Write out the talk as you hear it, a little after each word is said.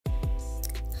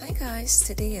guys,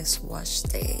 today is wash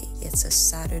day. It's a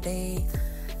Saturday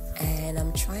and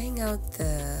I'm trying out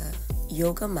the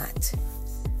yoga mat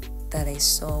that I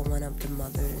saw one of the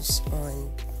mothers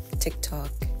on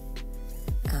TikTok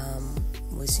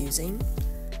was using.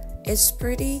 It's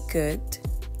pretty good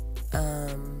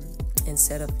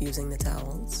instead of using the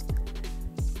towels.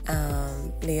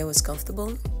 Leah was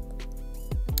comfortable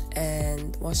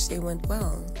and wash day went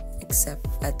well, except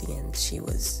at the end she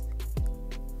was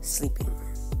sleeping,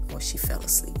 or she fell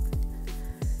asleep.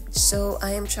 So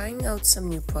I am trying out some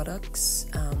new products,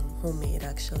 homemade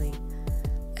actually,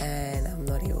 and I'm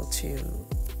not able to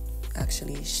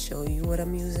actually show you what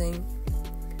I'm using.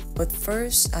 But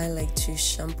first I like to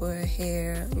shampoo her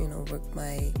hair, work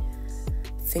my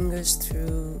fingers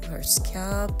through her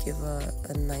scalp, give her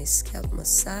a nice scalp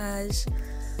massage,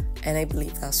 and I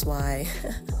believe that's why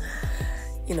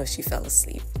she fell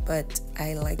asleep. But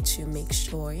I like to make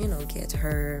sure,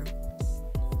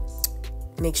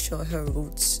 make sure her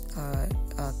roots are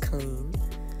clean,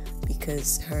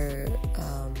 because her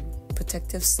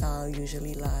protective style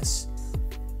usually lasts,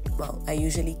 I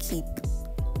usually keep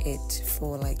it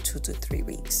for like 2 to 3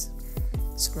 weeks.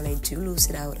 So when I do lose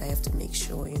it out, I have to make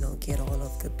sure, get all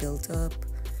of the build-up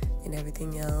and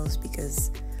everything else,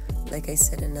 because like I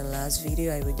said in the last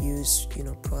video, I would use,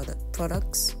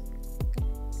 products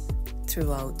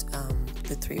throughout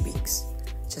the 3 weeks,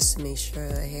 just to make sure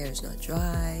her hair is not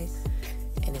dry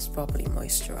and it's properly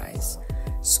moisturized.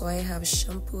 So I have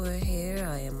shampoo her hair.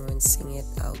 I am rinsing it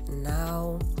out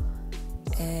now,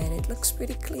 and it looks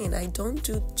pretty clean. I don't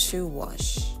do 2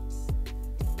 wash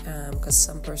because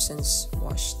some persons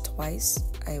wash twice.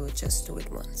 I would just do it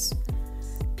once,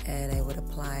 and I would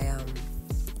apply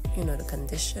the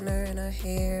conditioner in her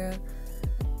hair,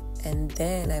 and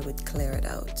then I would clear it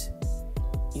out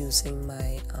using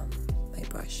my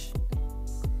brush,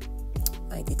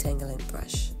 my detangling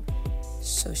brush.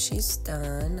 So she's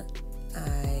done.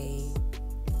 I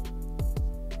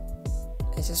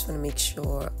just want to make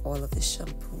sure all of the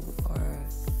shampoo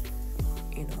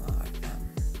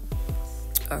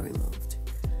are removed.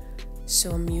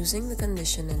 So I'm using the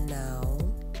conditioner now.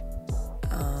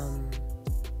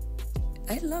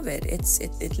 I love it.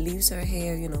 It leaves her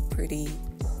hair, pretty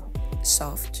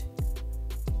soft,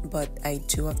 but I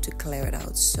do have to clear it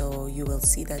out. So you will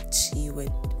see that she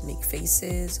would make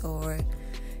faces or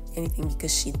anything,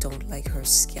 because she don't like her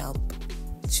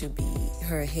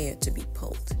hair to be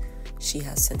pulled. She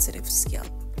has sensitive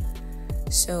scalp.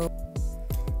 So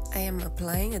I am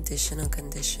applying additional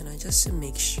conditioner just to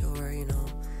make sure,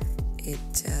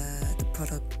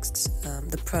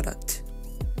 the product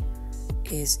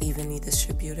is evenly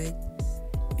distributed,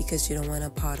 because you don't want a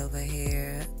part of her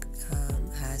hair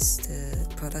has the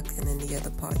product and then the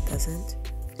other part doesn't.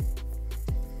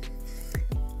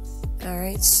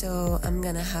 Alright, so I'm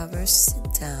gonna have her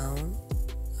sit down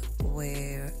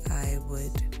where I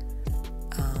would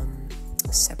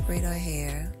separate her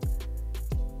hair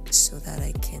so that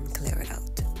I can clear it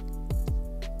out.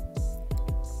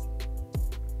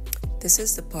 This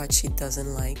is the part she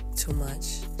doesn't like too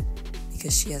much,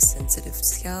 because she has sensitive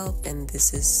scalp, and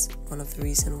this is one of the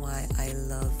reasons why I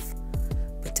love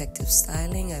protective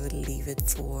styling. I would leave it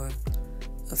for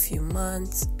a few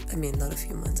months. Not a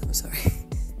few months, I'm sorry.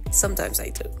 Sometimes I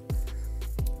do,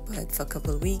 but for a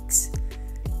couple of weeks,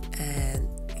 and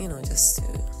just to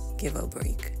give her a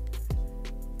break.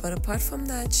 But apart from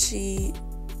that, she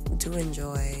do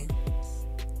enjoy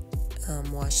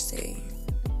wash day.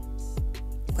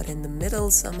 But in the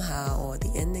middle somehow, or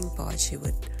the ending part, she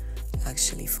would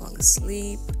actually fall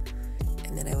asleep,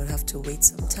 and then I would have to wait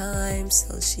some time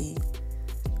till she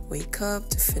wake up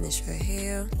to finish her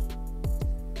hair.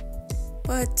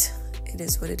 But it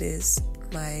is what it is.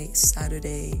 My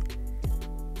Saturday,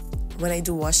 when I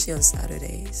do wash day on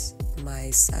Saturdays, my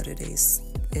Saturdays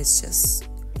is just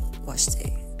wash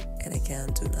day, and I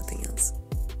can't do nothing else.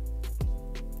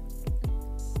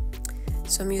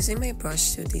 So I'm using my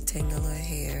brush to detangle her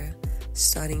hair,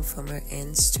 starting from her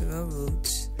ends to her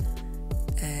roots.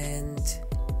 And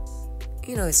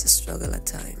it's a struggle at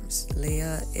times.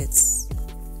 Leah, it's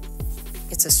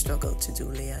a struggle to do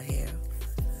Leah hair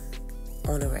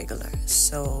on a regular.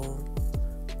 So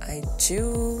I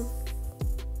do,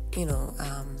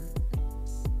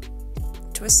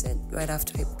 twist it right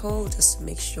after I pull, just to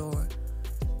make sure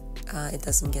it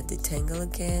doesn't get detangled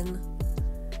again.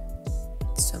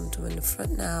 So I'm doing the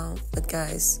front now. But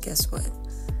guys, guess what?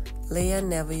 Leah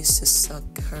never used to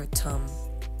suck her thumb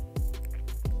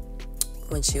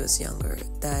when she was younger.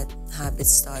 That habit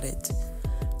started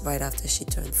right after she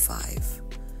turned 5.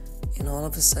 And all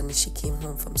of a sudden she came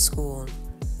home from school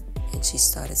and she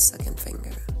started sucking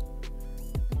finger.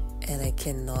 and I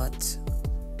cannot,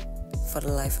 for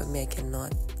the life of me, I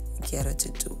cannot get her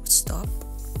to stop.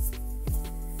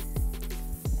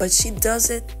 But she does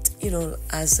it,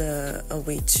 as a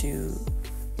way to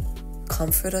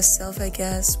comfort herself, I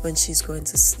guess, when she's going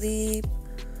to sleep,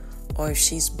 or if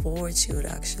she's bored, she would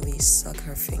actually suck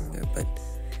her finger. But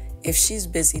if she's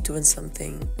busy doing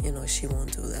something, she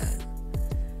won't do that.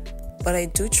 But I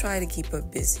do try to keep her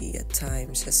busy at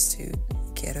times just to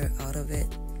get her out of it.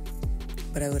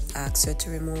 But I would ask her to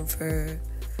remove her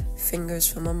fingers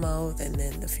from her mouth, and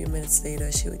then a few minutes later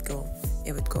it would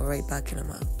go right back in her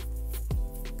mouth.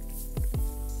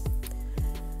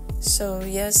 So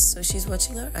yes, she's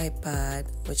watching her iPad,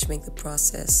 which make the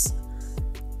process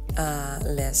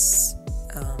less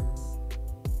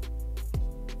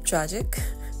tragic.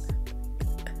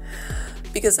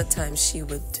 Because at times she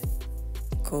would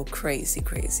go crazy,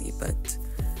 but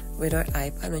with her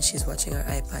iPad, when she's watching her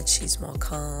iPad, she's more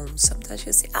calm. Sometimes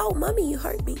she'll say, "Ow, mommy, you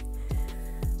hurt me."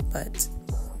 But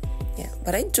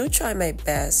I do try my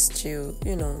best to,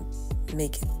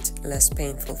 make it less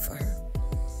painful for her.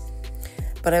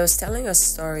 But I was telling a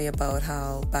story about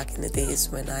how back in the days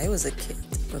when I was a kid,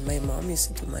 when my mom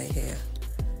used to do my hair,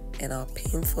 and how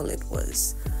painful it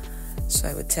was. So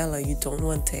I would tell her, you don't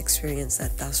want to experience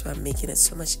that. That's why I'm making it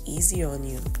so much easier on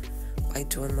you by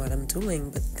doing what I'm doing.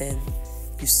 But then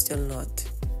you're still not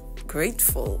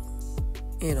grateful,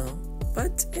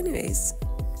 But anyways,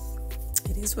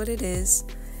 it is what it is.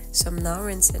 So I'm now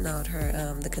rinsing out her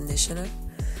the conditioner.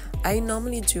 I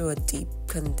normally do a deep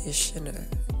conditioner,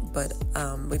 but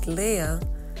with Leah,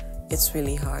 it's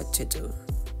really hard to do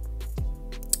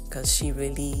because she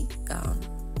really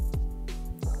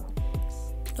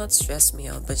not stressed me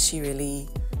out, but she really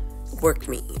worked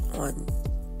me on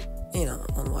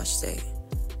wash day.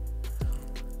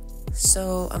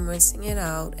 So I'm rinsing it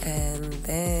out, and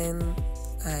then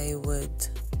I would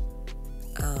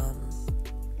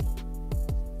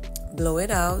blow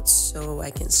it out so I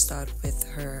can start with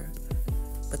her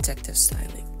protective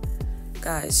styling.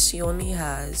 Guys, she only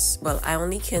has, I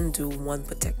only can do one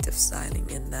protective styling,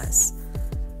 and that's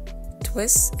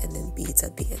twists and then beads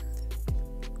at the end.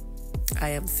 I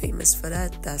am famous for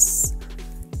that. That's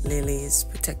Lily's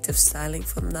protective styling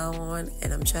from now on,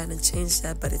 and I'm trying to change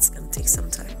that, but it's going to take some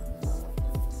time.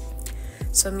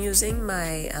 So I'm using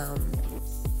my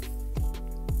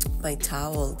my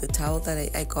towel, the towel that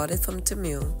I got it from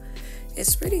Temu.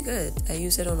 It's pretty good. I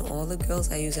use it on all the girls.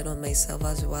 I use it on myself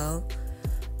as well,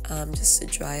 just to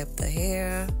dry up the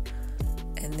hair.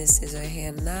 And this is her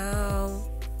hair now.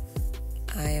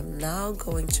 I am now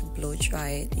going to blow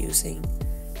dry it using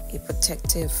a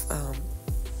protective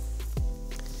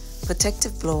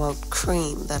blowout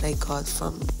cream that I got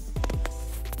from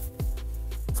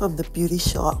the beauty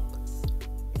shop.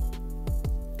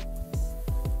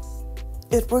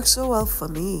 It works so well for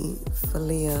me, for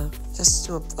Leah, just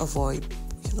to avoid,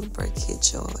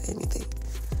 breakage or anything.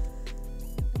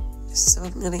 So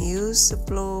I'm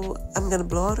gonna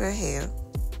blow out her hair.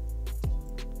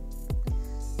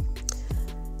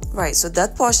 Right, so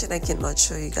that portion I cannot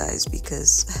show you guys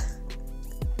because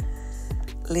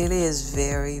Lily is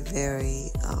very, very,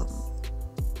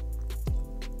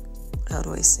 how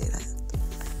do I say that?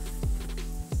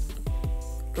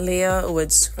 Leah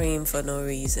would scream for no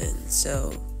reason,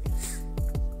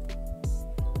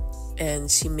 and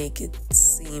she make it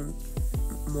seem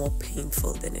more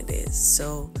painful than it is.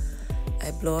 So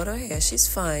I blow out her hair, she's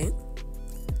fine.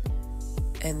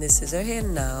 And this is her hair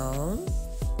now.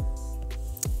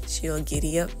 She'll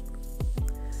giddy up.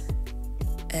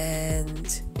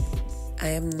 And I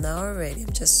am now ready.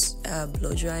 I'm just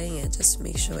blow drying it just to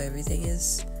make sure everything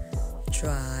is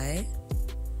dry.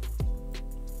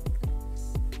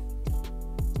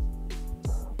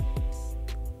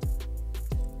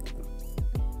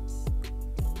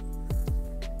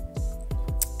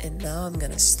 And now I'm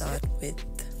gonna start with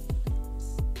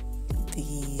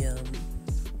the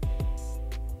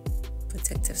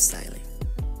protective styling.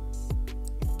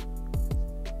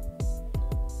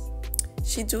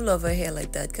 She do love her hair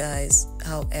like that, guys.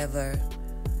 However,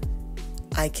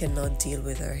 I cannot deal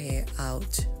with her hair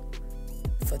out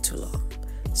for too long.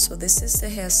 So this is the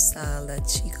hairstyle that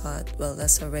she got. Well,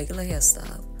 that's her regular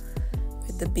hairstyle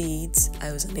with the beads.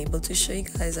 I was unable to show you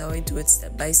guys how I do it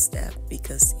step by step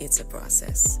because it's a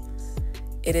process.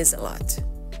 It is a lot.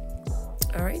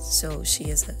 Alright, so she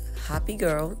is a happy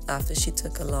girl after she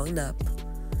took a long nap,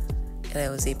 and I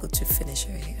was able to finish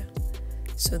her hair.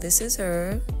 So this is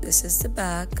her. This is the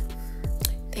back.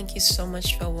 Thank you so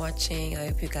much for watching. I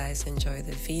hope you guys enjoy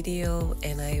the video,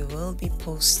 and I will be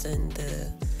posting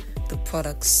the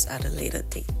products at a later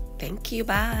date. Thank you.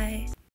 Bye.